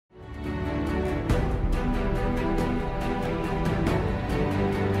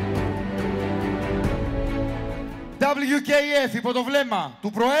WKF υπό το βλέμμα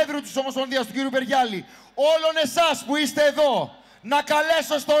του Προέδρου της Ομοσπονδίας του κ. Μπεργιάλη, όλων εσάς που είστε εδώ, να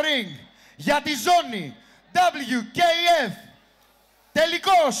καλέσω στο ring για τη ζώνη WKF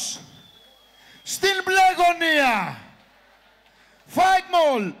τελικός στην μπλε γωνία. Fight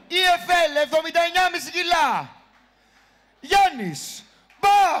Mall EFL 79,5 κιλά. Γιάννης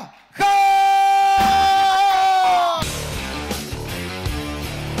Μπαχάρ!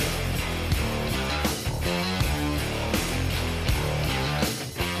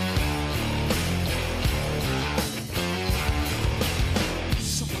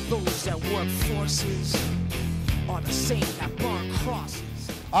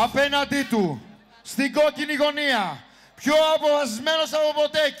 Απέναντί του, στην κόκκινη γωνία, πιο αποφασισμένος από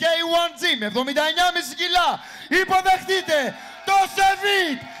ποτέ, K1 Gym, 79,5 κιλά, υποδεχτείτε το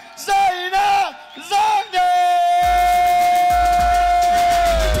SEVIT, ZEYNALZADE!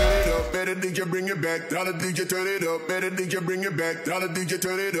 Better DJ bring it back, tell the DJ turn it up. Better DJ bring it back, tell the DJ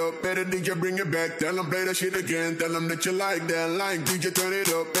turn it up. Better DJ bring it back, tell them play that shit again. Tell them that you like that line, DJ turn it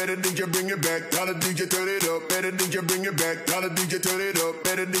up. Better DJ bring it back, tell the DJ turn it up. Better DJ bring it back, tell the DJ turn it up.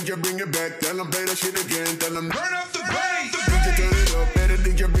 Better DJ bring it back, tell them play that shit again. Tell them turn up the bass, DJ turn it up. Better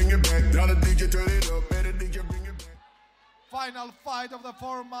DJ bring it back, tell the DJ turn it up. Better DJ bring it back. Final fight of the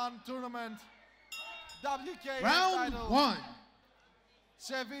 4-man tournament. WKF Round title. 1.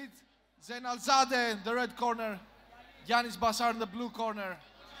 SEVIT, Zeynalzade in the red corner, Giannis Bachar in the blue corner.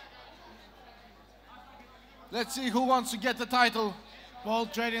 Let's see who wants to get the title. Both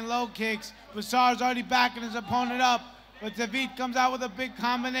trading low kicks. Bachar's already backing his opponent up, but SEVIT comes out with a big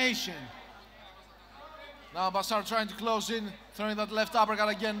combination. Now Bachar trying to close in, throwing that left uppercut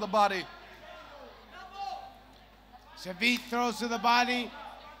again in the body. SEVIT throws to the body.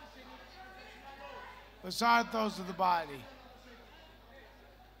 Bachar throws to the body.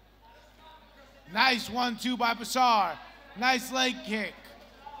 Nice 1-2 by Bachar. Nice leg kick.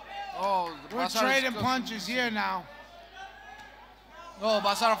 Oh, we're trading punches here now. Oh,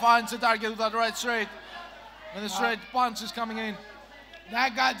 Bachar finds the target with that right straight. And the straight punch is coming in.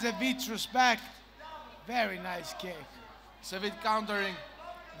 That got SEVIT's respect. Very nice kick. SEVIT countering.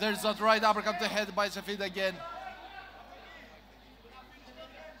 There's that right uppercut to the head by SEVIT again.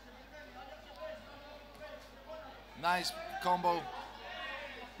 Nice combo.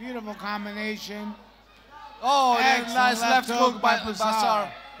 Beautiful combination. Oh, nice left hook by Bachar.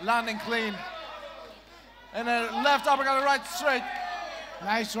 Landing clean. And a left uppercut, right straight.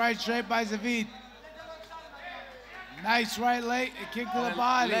 Nice right straight by SEVIT. Nice right leg kick to the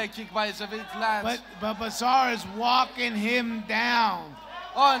body. Leg kick by SEVIT lands. But Bachar is walking him down.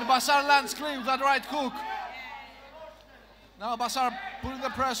 Oh, and Bachar lands clean with that right hook. Now Bachar putting the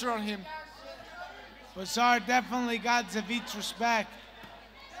pressure on him. Bachar definitely got SEVIT's respect.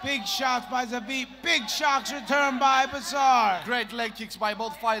 Big shots by SEVIT. Big shots returned by Bachar. Great leg kicks by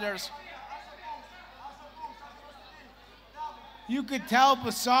both fighters. You could tell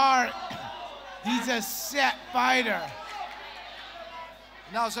Bachar, he's a set fighter.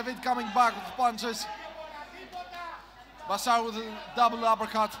 Now SEVIT coming back with punches. Bachar with a double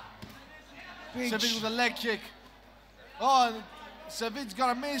uppercut. SEVIT with a leg kick. Oh, and SEVIT's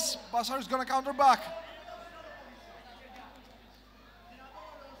gonna miss. Bachar's gonna counter back.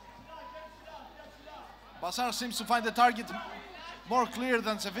 Bachar seems to find the target more clear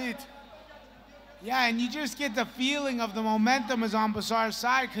than SEVIT. Yeah, and you just get the feeling of the momentum is on Bachar's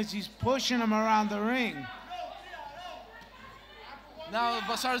side because he's pushing him around the ring. Now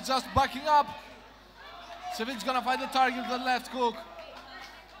Bachar is just backing up. SEVIT's gonna find the target with the left hook.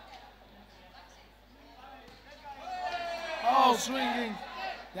 Oh, swinging.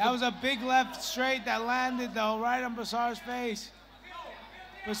 That was a big left straight that landed though, right on Bachar's face.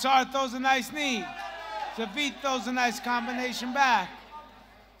 Bachar throws a nice knee. SEVIT throws a nice combination back.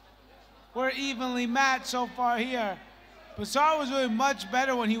 We're evenly matched so far here. Bachar was doing much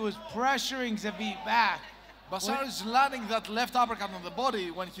better when he was pressuring SEVIT back. Bachar is landing that left uppercut on the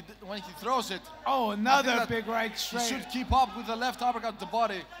body when he throws it. Oh, another big right straight. He should keep up with the left uppercut to the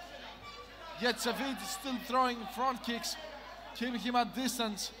body. Yet SEVIT is still throwing front kicks, keeping him at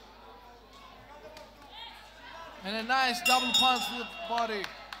distance. And a nice double punch to the body.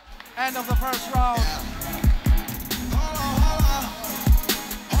 End of the first round.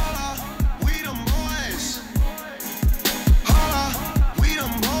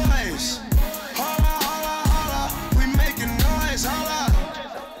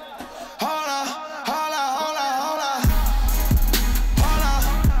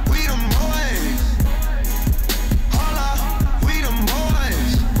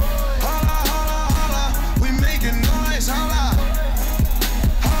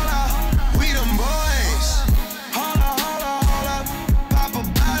 We them boys.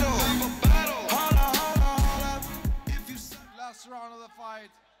 the fight.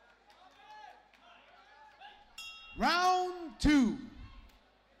 Round 2. No.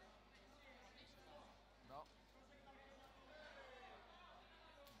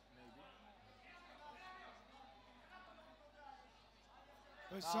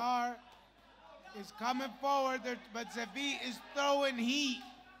 Maybe. Bachar is coming forward, but Seyit is throwing heat.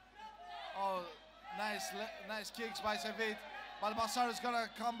 Oh, nice kicks by Seyit. But Bachar is gonna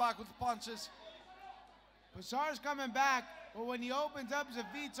come back with punches. Bachar's coming back, but when he opens up,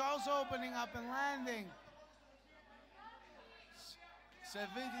 Seyit's also opening up and landing.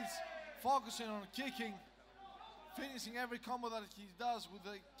 Seyit is focusing on kicking, finishing every combo that he does with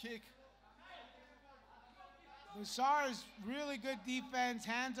the kick. Bachar's really good defense,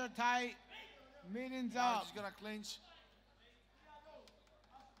 hands are tight, middens up. He's gonna clinch.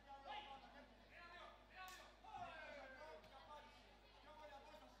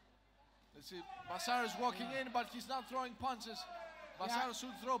 Let's see, Bachar is walking in, but he's not throwing punches. Bachar should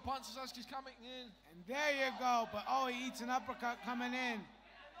throw punches as he's coming in. And there you go, but oh, he eats an uppercut coming in.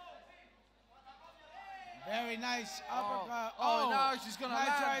 Very nice uppercut. Oh, now he's gonna nice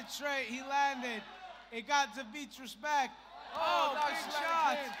land. right straight, he landed. It got Seyit's respect. Oh, Big nice shots.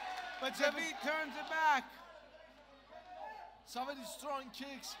 landing. But Seyit turns it back. Seyit is throwing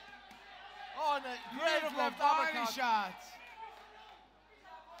kicks. Oh, and a great Beautiful left body uppercut. shots.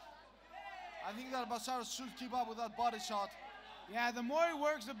 I think that Bachar should keep up with that body shot. Yeah, the more he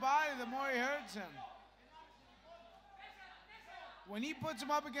works the body, the more he hurts him. When he puts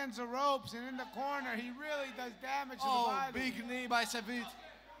him up against the ropes and in the corner, he really does damage to the body. Big knee by Seyit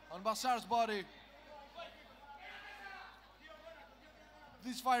on Bachar's body.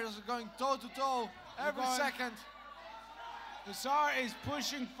 These fighters are going toe-to-toe every second. Bachar is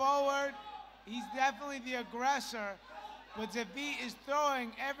pushing forward. He's definitely the aggressor. But Seyit is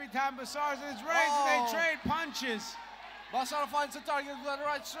throwing every time Bachar's in his range, and they trade punches. Bachar finds the target with the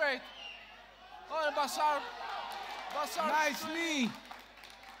right straight. Oh, and Bachar. Nice knee.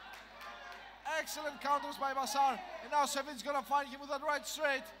 Excellent counters by Bachar. And now Seyit's gonna find him with that right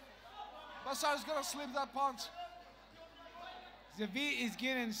straight. Bachar's gonna slip that punch. Seyit is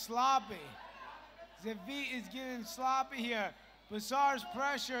getting sloppy. Seyit is getting sloppy here. Bachar's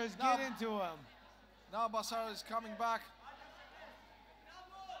pressure is getting to him. Now Bachar is coming back.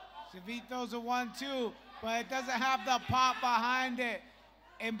 Seyit throws a 1-2, but it doesn't have the pop behind it.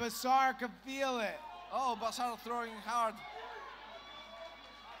 And Bachar can feel it. Oh, Bachar throwing hard.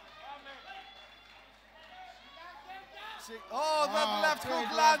 See, oh, that left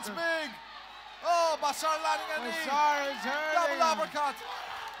hook lands big. Oh, Bachar landing a knee. Bachar is hurting. Double uppercut.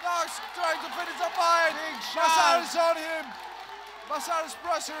 Now he's trying to finish the fight. Big Bachar shot. is on him. Bachar is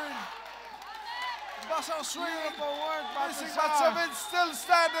pressuring. Bachar swinging. Beautiful work by Missing, Bachar. but Seyit's still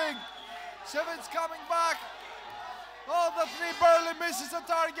standing. Seyit's coming back. Oh, that knee barely misses the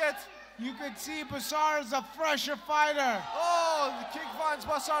target. You could see Bachar is a fresher fighter. Oh, the kick finds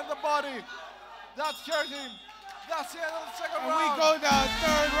Bachar in the body. That hurt him. That's the end of the second And round. we go to the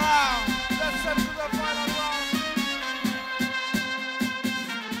third round. Let's step to the final round.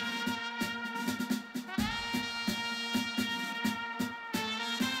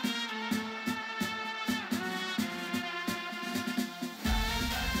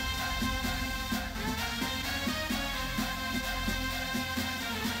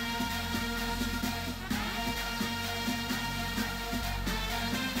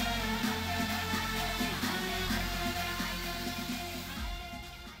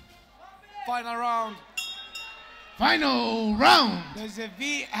 Final round. Final round. Does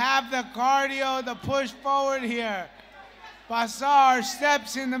Seyit have the cardio to push forward here? Bachar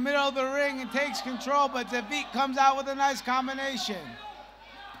steps in the middle of the ring and takes control, but Seyit comes out with a nice combination.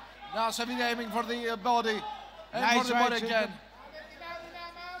 Now Seyit aiming for the body. And Nice for the right body to again.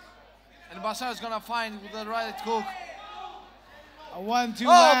 And Bachar is gonna find with the right hook. A 1-2 Oh,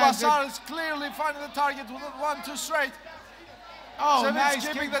 lands. Bachar is clearly finding the target with a 1-2 straight. Oh, Seyit's nice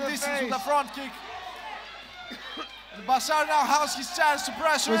keeping kick the to the distance with face. the front kick. And Bachar now has his chance to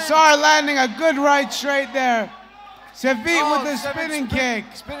pressure him. Bachar landing a good right straight there. Seyit Oh, with the Seyit's spinning kick.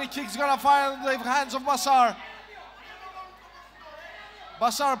 Spinning kick's gonna find the hands of Bachar.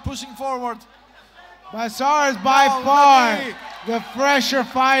 Bachar pushing forward. Bachar is by Oh, far the knee. the fresher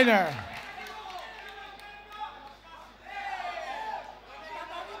fighter.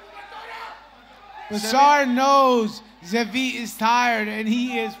 Bachar knows Seyit is tired and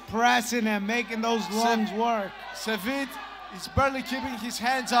he is pressing him, making those lungs work. Seyit is barely keeping his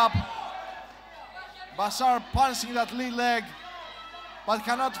hands up. Bachar punching that lead leg, but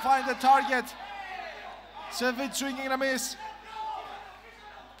cannot find the target. Seyit swinging and a miss.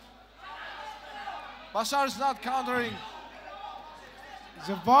 Bachar is not countering.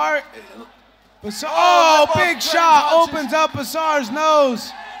 Bachar, oh, big shot, opens up Bachar's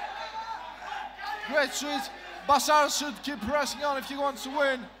nose. Great street. Bachar should keep pressing on if he wants to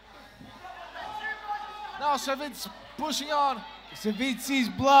win. Now Seyit's pushing on. Seyit sees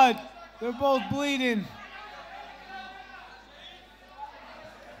blood. They're both bleeding.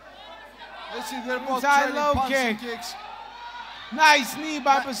 Let's see, they're both Inside trading low punching kick. kicks. Nice knee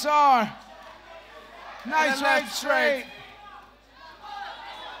by Bachar. Nice right straight.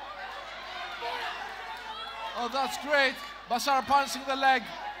 Oh, that's great. Bachar punching the leg.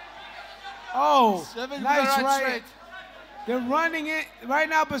 Oh, Seyit nice right. straight. They're running it. Right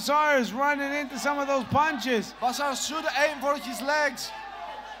now, Bachar is running into some of those punches. Bachar should aim for his legs.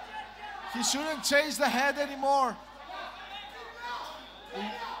 He shouldn't chase the head anymore.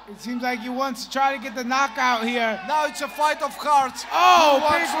 It seems like he wants to try to get the knockout here. Now it's a fight of hearts. Oh,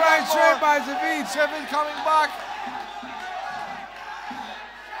 big right straight by Seyit. Seyit coming back.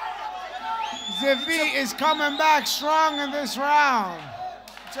 Seyit is coming back strong in this round.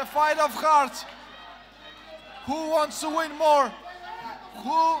 It's a fight of hearts. Who wants to win more?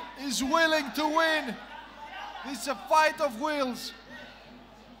 Who is willing to win? It's a fight of wills.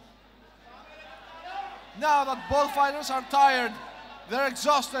 Now that both fighters are tired, they're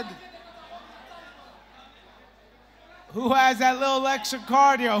exhausted. Who has that little extra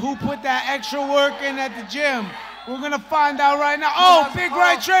cardio? Who put that extra work in at the gym? We're gonna find out right now. Oh, big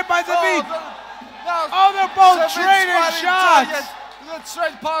right straight by Seyit. Oh, they're both trading shots. With a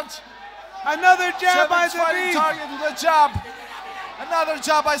straight punch. Another jab by Seyit. Seyit. Target with a jab. Another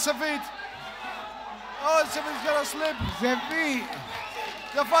jab by Seyit. Oh, Seyit's gonna slip. Seyit.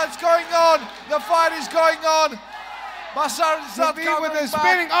 The fight's going on. The fight is going on. Bachar is not Seyit coming with a back.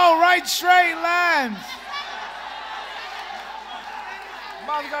 spinning. Oh, right straight lands.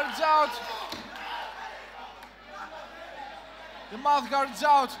 Mouth guard's out. The mouth guard's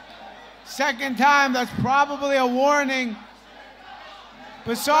out. Second time, that's probably a warning.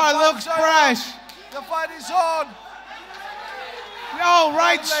 Bachar looks fresh. The fight is on. No,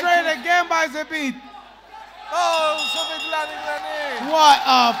 right straight again by Seyit. Oh, Seyit landing the knee. What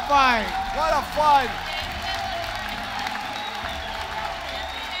a fight. What a fight.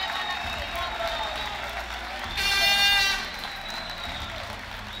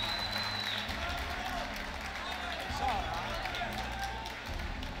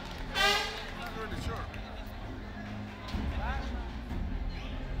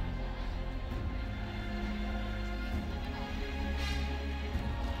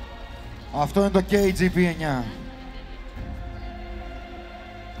 Αυτό είναι το KGP9.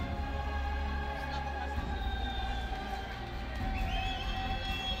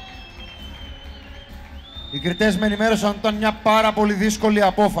 Οι κριτές με ενημέρωσαν ότι ήταν μια πάρα πολύ δύσκολη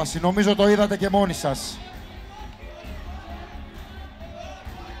απόφαση. Νομίζω το είδατε και μόνοι σας.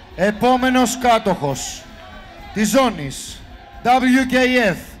 Επόμενος κάτοχος της ζώνης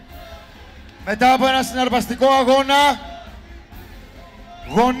WKF. Μετά από ένα συναρπαστικό αγώνα,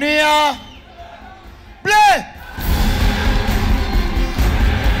 γωνία μπλε!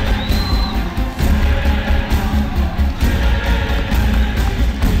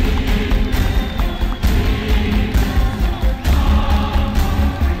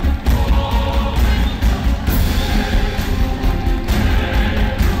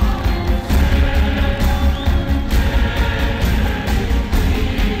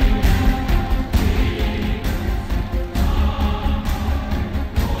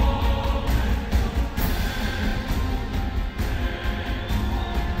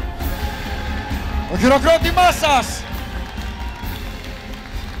 Ο χειροκρότημάς σας!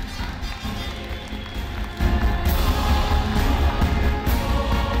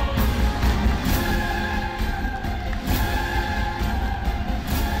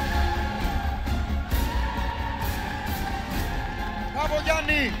 Μπράβο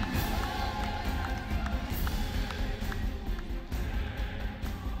Γιάννη!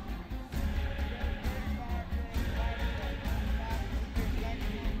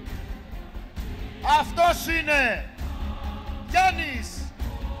 Αυτός είναι Γιάννης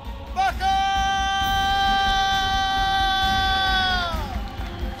Bachar!